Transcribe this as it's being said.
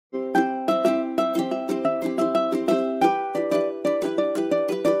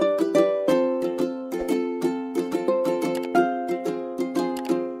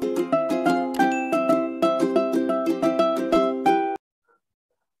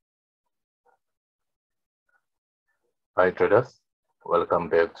Hi traders, welcome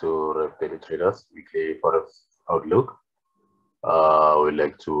back to Rev Daily Traders Weekly Forex Outlook. We'd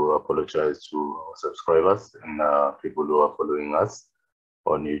like to apologize to our subscribers and people who are following us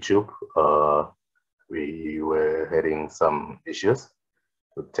on YouTube. We were having some issues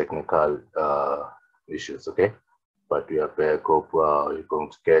with technical issues, okay? But we are back. Hope you're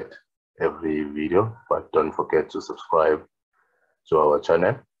going to get every video, but don't forget to subscribe to our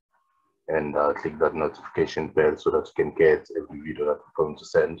channel and click that notification bell so that you can get every video that we're going to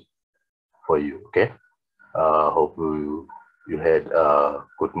send for you, okay? Hope you had a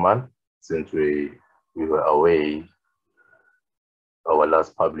good month since we were away. Our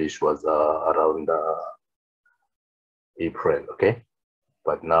last publish was around April, okay?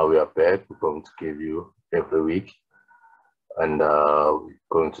 But now we are back. We're going to give you every week, and we're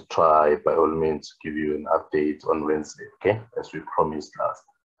going to try by all means give you an update on Wednesday, okay? As we promised last.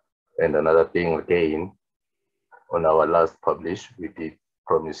 And another thing again, on our last publish, we did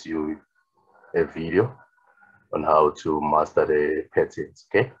promise you a video on how to master the patterns,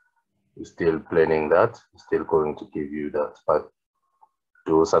 okay? We're still planning that, we're still going to give you that, but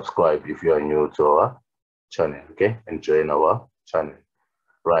do subscribe if you are new to our channel, okay? And join our channel.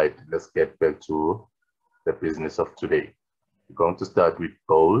 Right, let's get back to the business of today. We're going to start with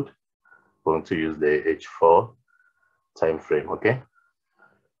gold. We're going to use the H4 time frame, okay?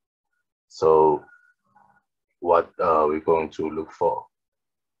 So what we're going to look for.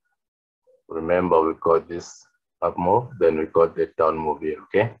 Remember, we got this up move, then we got the down move here,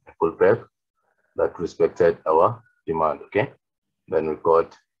 okay? A pullback that respected our demand, okay? Then we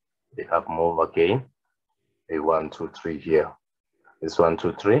got the up move again, a 1, 2, 3 here. This 1,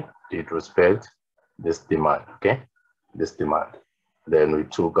 2, 3 did respect this demand, okay? This demand. Then we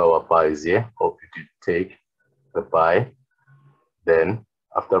took our buys here. Hope you did take the buy. Then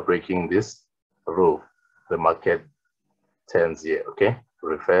after breaking this roof, the market turns here, okay?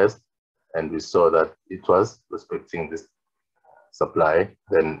 Reversed, and we saw that it was respecting this supply.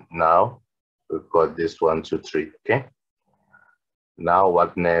 Then now we've got this 1, 2, 3, okay? Now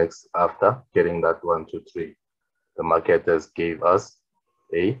what next after getting that 1, 2, 3? The market has gave us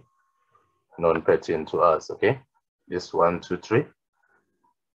a non-pattern to us, okay? This 1, 2, 3,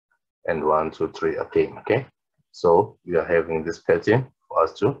 and 1, 2, 3 again, okay? So we are having this pattern for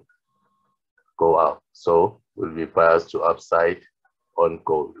us to go up. So we'll be biased to upside on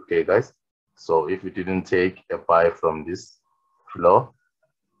gold, okay guys? So if you didn't take a buy from this floor,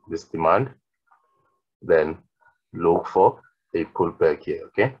 this demand, then look for a pullback here,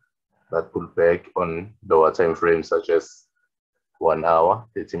 okay? That pullback on lower time frames such as 1 hour,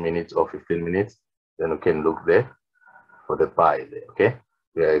 30 minutes or 15 minutes, then you can look there for the buy there, okay?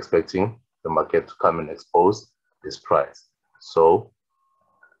 We are expecting the market to come and expose this price. So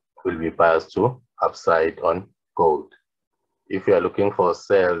we'll be biased to upside on gold. If you are looking for a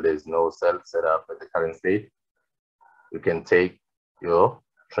sell, there's no sell set up at the current state. You can take your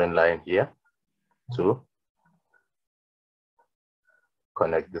trend line here to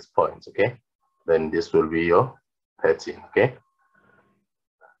connect these points, okay? Then this will be your pattern, okay?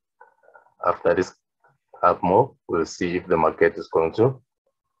 After this up move, we'll see if the market is going to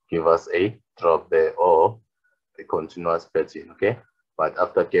give us a drop there or a continuous pattern, okay? But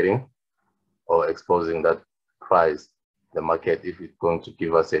after getting or exposing that price, the market, if it's going to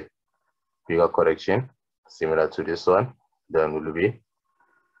give us a bigger correction similar to this one, then we'll be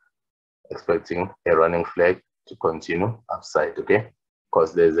expecting a running flag to continue upside, okay?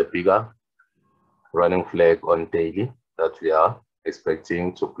 Because there's a bigger running flag on daily that we are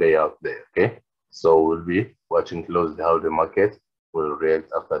expecting to play out there, okay? So we'll be watching closely how the market will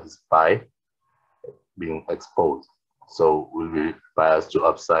react after this buy being exposed. So we'll be biased to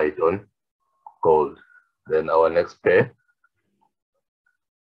upside on gold. Then our next pair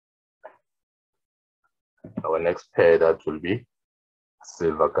that will be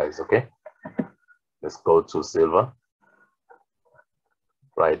silver, guys, okay? Let's go to silver.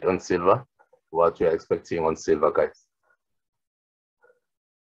 Right, on silver, what we are expecting on silver, guys.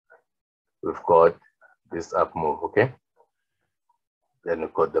 We've got this up move, okay? Then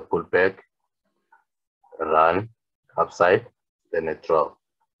we've got the pullback, run, upside, then a drop.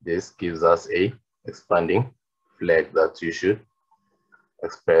 This gives us a expanding flag that you should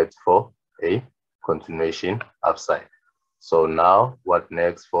expect for a continuation upside. So now what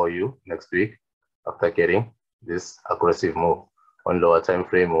next for you next week after getting this aggressive move? On lower time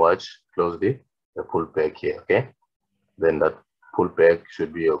frame, watch closely the pullback here, okay? Then that pullback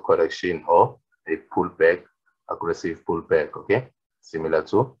should be a correction or a pullback, aggressive pullback, okay? Similar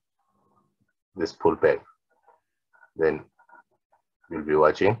to this pullback. Then we'll be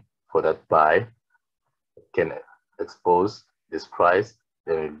watching for that buy can expose this price,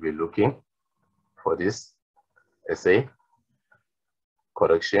 then we'll be looking for this SA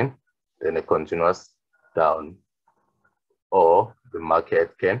correction, then a continuous down, or the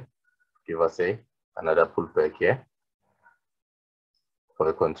market can give us another pullback here for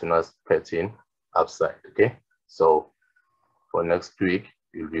a continuous pattern upside. Okay, so for next week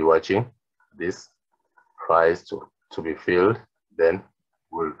you'll be watching this price to be filled, then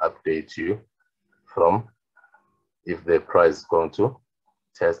we'll update you from if the price is going to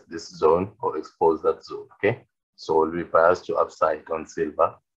test this zone or expose that zone. Okay, so we'll be biased to upside on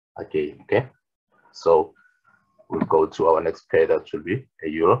silver again. Okay, so we'll go to our next pair, that will be a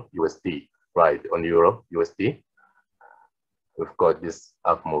euro USD. Right, on euro USD we've got this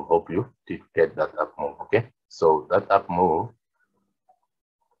up move. Hope you did get that up move. Okay, so that up move,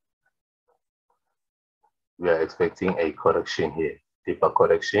 we are expecting a correction here, deeper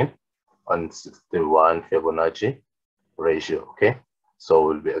correction on 61 Fibonacci ratio. Okay, so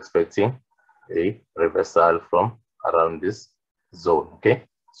we'll be expecting a reversal from around this zone. Okay,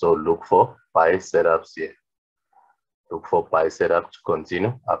 so look for buy setups here. Look for buy setup to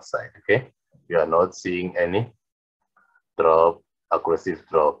continue upside. Okay, we are not seeing any drop, aggressive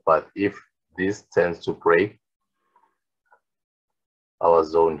drop, but if this tends to break our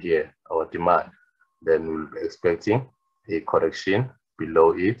zone here, our demand, then we'll be expecting a correction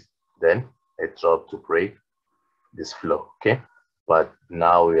below it, then a drop to break this flow. Okay, but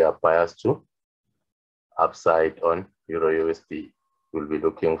now we are biased to upside on euro USD. We'll be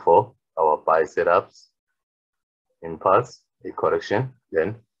looking for our buy setups, impulse, a correction,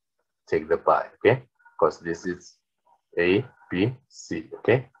 then take the buy. Okay, because this is A, B, C.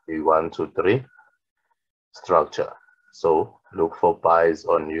 Okay, a 1, 2, 3 structure. So look for buys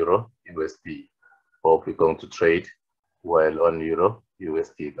on euro USD. Hope we're going to trade well on euro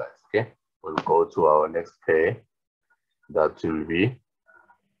USD, guys. Okay, we'll go to our next pair, that will be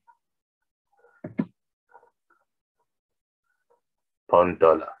pound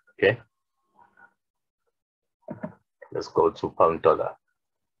dollar. Okay, let's go to pound dollar.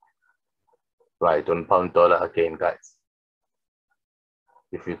 Right, on pound dollar again, guys,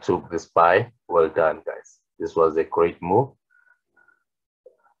 if you took this buy, well done, guys. This was a great move.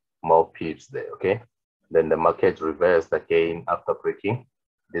 More pips there. Okay, then the market reversed again after breaking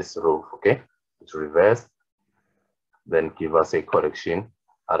this roof. Okay, it reversed, then give us a correction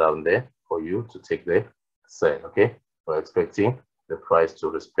around there for you to take the sell. Okay, we're expecting the price to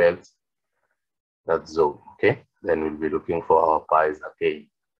respect that zone. Okay, then we'll be looking for our buys again.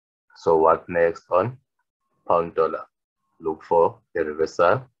 So what next on pound dollar? Look for a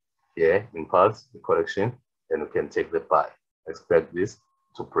reversal here, impulse, the correction, then we can take the buy. Expect this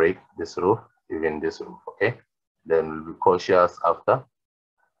to break this roof, even this roof. Okay, then we'll be cautious after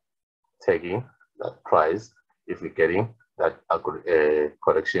taking that price if we're getting that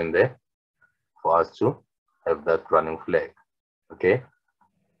correction there, for us to have that running flag. Okay,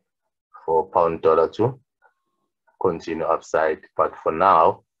 for pound dollar to continue upside, but for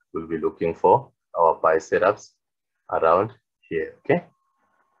now we'll be looking for our buy setups around here. Okay,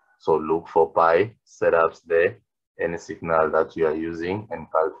 so look for buy setups there. Any signal that you are using,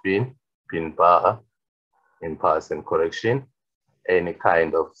 engulfing, pin bar, impulse and correction, any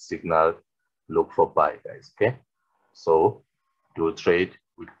kind of signal, look for buy, guys. Okay, so do trade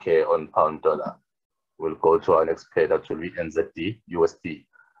with care on pound dollar. We'll go to our next pair, that will be NZD USD.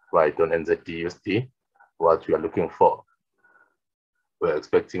 Right, on NZD USD, what we are looking for, we're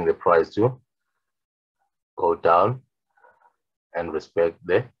expecting the price to go down and respect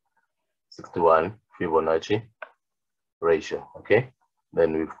the 61 Fibonacci ratio. Okay,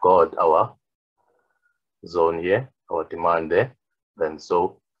 then we've got our zone here, our demand there. Then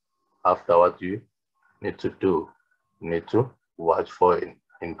so after, what you need to do, you need to watch for an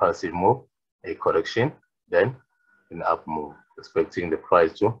impulsive move, a correction, then an up move, expecting the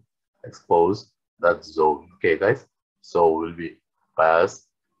price to expose that zone. Okay, guys, so we'll be biased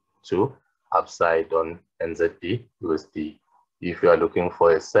to upside on NZD USD. If you are looking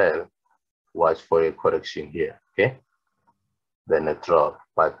for a sell, watch for a correction here. Okay, then a drop,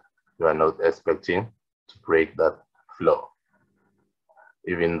 but you are not expecting to break that flow.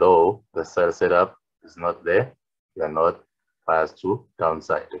 Even though the sell setup is not there, we are not biased to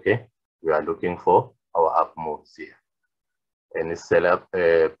downside. Okay, we are looking for our up moves here. Any setup,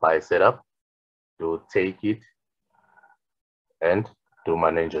 buy setup, to take it and to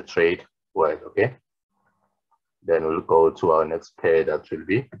manage your trade well. Okay, then we'll go to our next pair, that will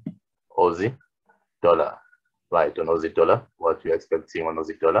be Aussie dollar. Right, on Aussie dollar, what we're expecting on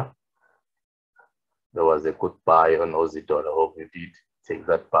Aussie dollar, there was a good buy on Aussie dollar. Hope you did take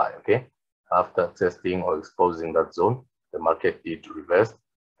that buy. Okay, after testing or exposing that zone, the market did reverse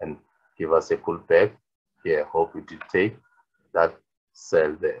and give us a pullback here. Hope it did take that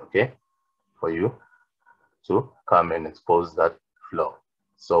sell there, okay, for you to come and expose that flow.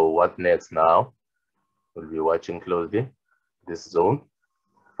 So what next now? We'll be watching closely this zone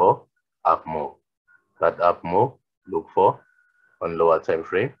for up move. That up move, look for on lower time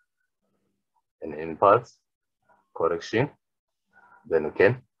frame, an impulse correction, then we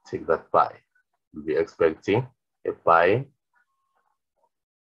can take that buy. We'll be expecting a buy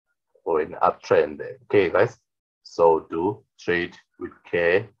or an uptrend there. Okay, guys. So do trade with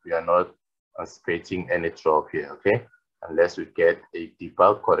care. We are not anticipating any drop here, okay? Unless we get a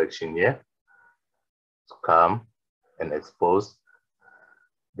deeper correction here to come and expose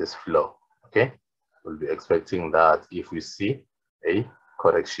this flow, okay? We'll be expecting that if we see a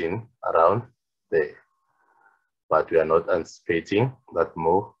correction around there. But we are not anticipating that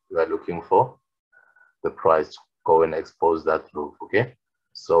move. We are looking for the price to go and expose that roof, okay?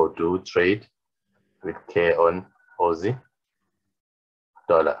 So do trade with care on Aussie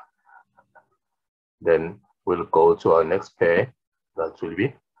dollar. Then we'll go to our next pair. That will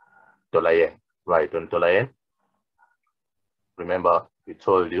be dollar yen. Right, on dollar yen. Remember, we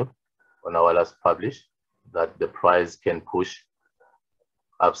told you on our last publish that the price can push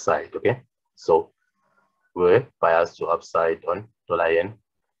upside, okay? So we're biased to upside on dollar yen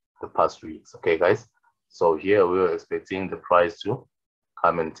the past weeks, okay, guys? So here we were expecting the price to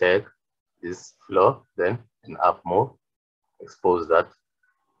come and take this floor, then an up move, expose that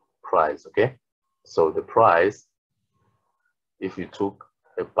price, okay? So the price, if you took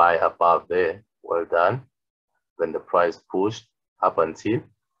a buy above there, well done. When the price pushed up until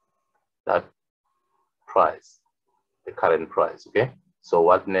that price, the current price, okay? So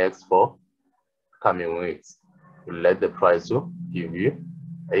what next for coming weeks? You let the price to give you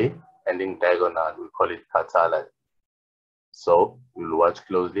a ending diagonal. We call it catalog. So we'll watch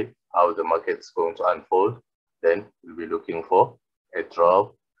closely how the market is going to unfold. Then we'll be looking for a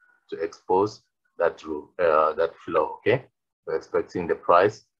drop to expose that flow, okay? We're expecting the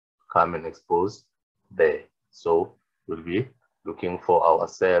price to come and expose there. So we'll be looking for our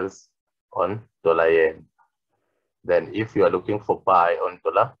sales on dollar yen. Then if you are looking for buy on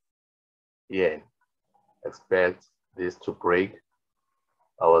dollar yen, expect this to break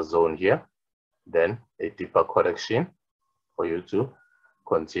our zone here, then a deeper correction for you to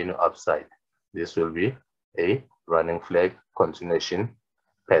continue upside. This will be a running flag continuation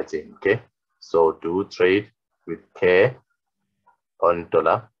pattern, okay? So do trade with care on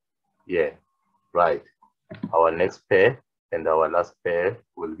dollar yen. Right, our next pair and our last pair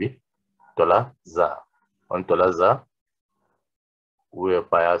will be dollar ZAR. On dollar ZAR, we are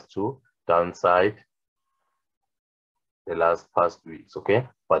biased to downside the past weeks, okay?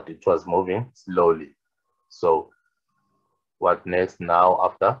 But it was moving slowly. So what next now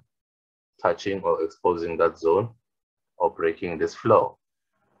after touching or exposing that zone or breaking this flow?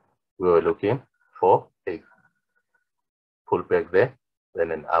 We were looking for a pullback there,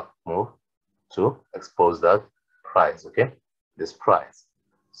 then an up move to expose that price, okay? This price.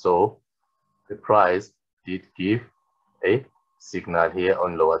 So the price did give a signal here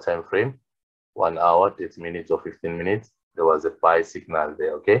on lower time frame, 1 hour, 30 minutes or 15 minutes. There was a buy signal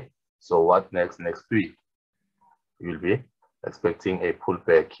there, okay? So what next week? You'll be expecting a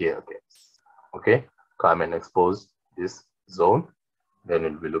pullback here, okay? Okay, come and expose this zone. Then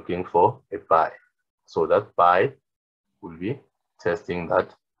we'll be looking for a buy. So that buy will be testing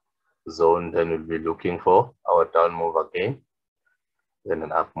that zone. Then we'll be looking for our down move again. Then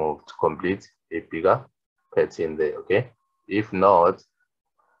an up move to complete a bigger pattern there, okay? If not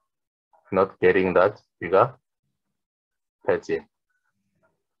getting that bigger pattern,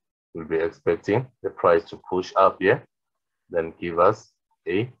 we'll be expecting the price to push up here, then give us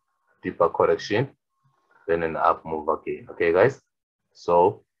a deeper correction, then an up move again, okay, guys?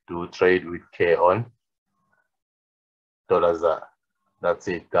 So do trade with care on dollar ZAR. That's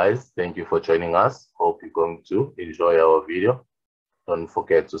it, guys. Thank you for joining us. Hope you're going to enjoy our video. Don't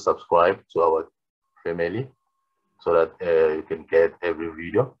forget to subscribe to our family so that you can get every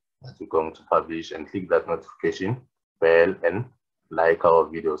video that we're going to publish, and click that notification bell and like our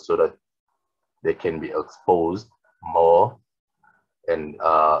videos so that they can be exposed more and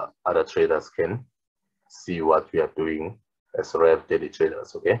other traders can see what we are doing as Rev Daily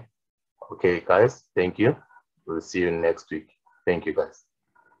Traders, okay? Okay, guys, thank you. We'll see you next week. Thank you, guys.